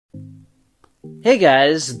Hey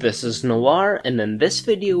guys, this is Noir, and in this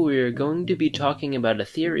video we are going to be talking about a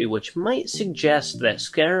theory which might suggest that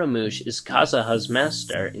Scaramouche is Kazuha's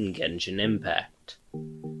master in Genshin Impact.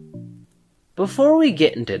 Before we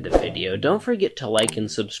get into the video, don't forget to like and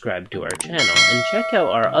subscribe to our channel, and check out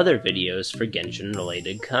our other videos for Genshin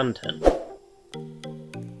related content.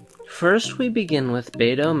 First we begin with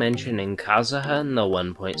Beidou mentioning Kazuha in the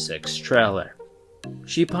 1.6 trailer.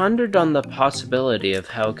 She pondered on the possibility of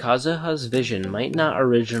how Kazuha's vision might not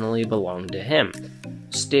originally belong to him,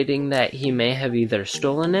 stating that he may have either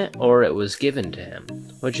stolen it or it was given to him,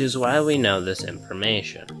 which is why we know this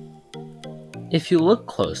information. If you look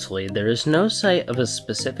closely, there is no sight of a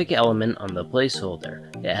specific element on the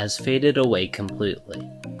placeholder. It has faded away completely.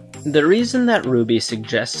 The reason that Ruby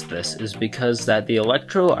suggests this is because that the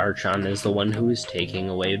Electro Archon is the one who is taking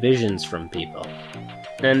away visions from people,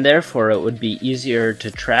 and therefore it would be easier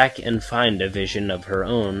to track and find a vision of her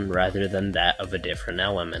own rather than that of a different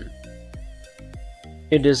element.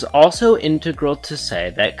 It is also integral to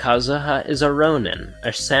say that Kazuha is a Ronin,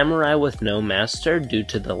 a samurai with no master due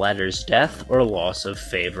to the latter's death or loss of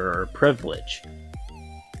favor or privilege.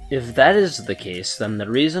 If that is the case, then the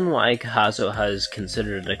reason why Kazuha is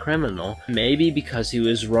considered a criminal may be because he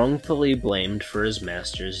was wrongfully blamed for his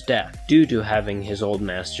master's death, due to having his old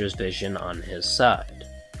master's vision on his side.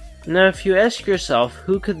 Now if you ask yourself,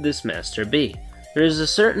 who could this master be? There is a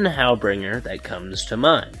certain Howbringer that comes to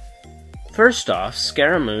mind. First off,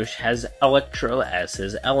 Scaramouche has Electro as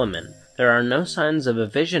his element. There are no signs of a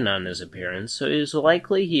vision on his appearance, so it is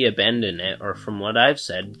likely he abandoned it, or from what I've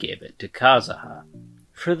said, gave it to Kazuha.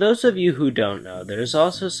 For those of you who don't know, there is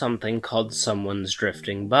also something called Someone's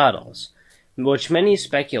Drifting Bottles, which many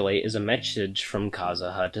speculate is a message from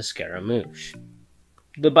Kazuha to Scaramouche.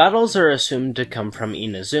 The bottles are assumed to come from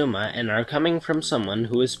Inazuma and are coming from someone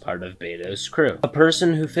who is part of Beidou's crew. A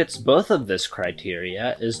person who fits both of this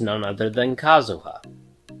criteria is none other than Kazuha.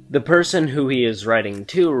 The person who he is writing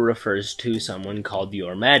to refers to someone called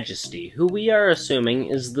Your Majesty, who we are assuming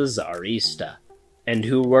is the Czarista. And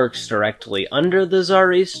who works directly under the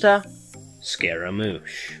Czarista?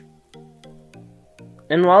 Scaramouche.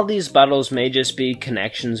 And while these bottles may just be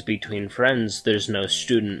connections between friends, there's no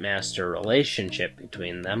student-master relationship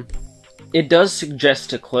between them, it does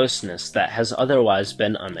suggest a closeness that has otherwise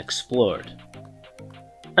been unexplored.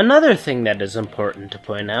 Another thing that is important to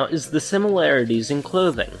point out is the similarities in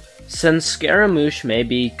clothing. Since Scaramouche may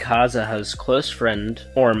be Kazuha's close friend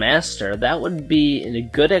or master, that would be a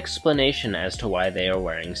good explanation as to why they are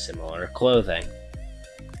wearing similar clothing.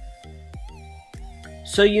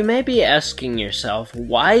 So you may be asking yourself,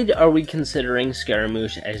 why are we considering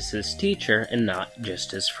Scaramouche as his teacher and not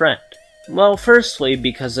just his friend? Well, firstly,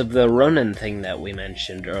 because of the Ronin thing that we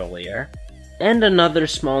mentioned earlier, and another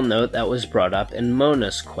small note that was brought up in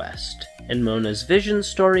Mona's quest. In Mona's vision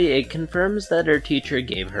story, it confirms that her teacher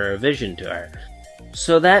gave her a vision to her,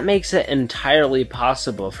 so that makes it entirely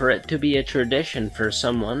possible for it to be a tradition for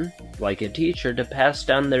someone, like a teacher, to pass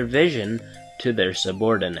down their vision to their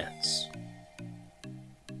subordinates.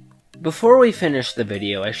 Before we finish the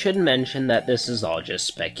video, I should mention that this is all just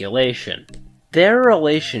speculation. Their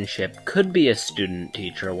relationship could be a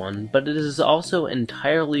student-teacher one, but it is also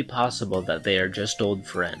entirely possible that they are just old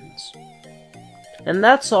friends. And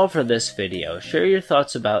that's all for this video. Share your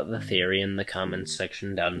thoughts about the theory in the comments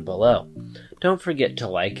section down below. Don't forget to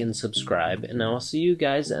like and subscribe, and I will see you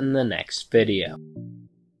guys in the next video.